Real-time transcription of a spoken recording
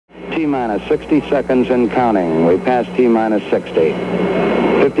T-minus 60 seconds and counting. We passed T-minus 60.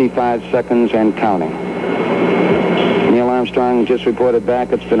 55 seconds and counting. Neil Armstrong just reported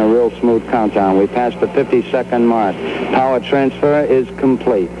back. It's been a real smooth countdown. We passed the 50-second mark. Power transfer is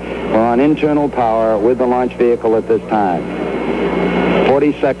complete. We're on internal power with the launch vehicle at this time.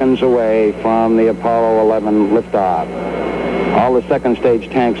 40 seconds away from the Apollo 11 liftoff. All the second stage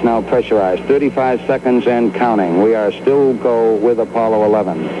tanks now pressurized. 35 seconds and counting. We are still go with Apollo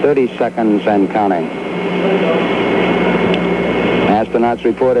 11. 30 seconds and counting. Astronauts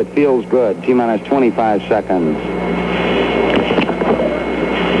report it feels good. T-minus 25 seconds.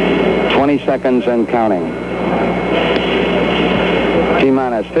 20 seconds and counting.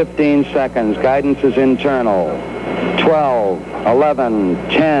 T-minus 15 seconds. Guidance is internal. 12, 11,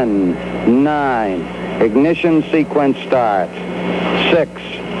 10, 9. Ignition sequence starts. 6,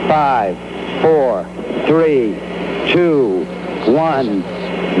 5, 4, 3, 2, 1,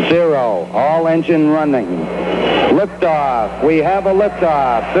 0. All engine running. Liftoff. We have a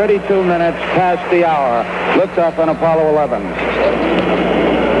liftoff. 32 minutes past the hour. Liftoff on Apollo 11.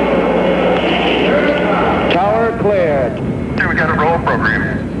 Tower cleared. Okay, we got a roll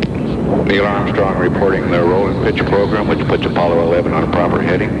program. Neil Armstrong reporting the roll and pitch program, which puts Apollo 11 on a proper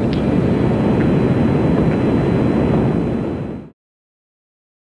heading.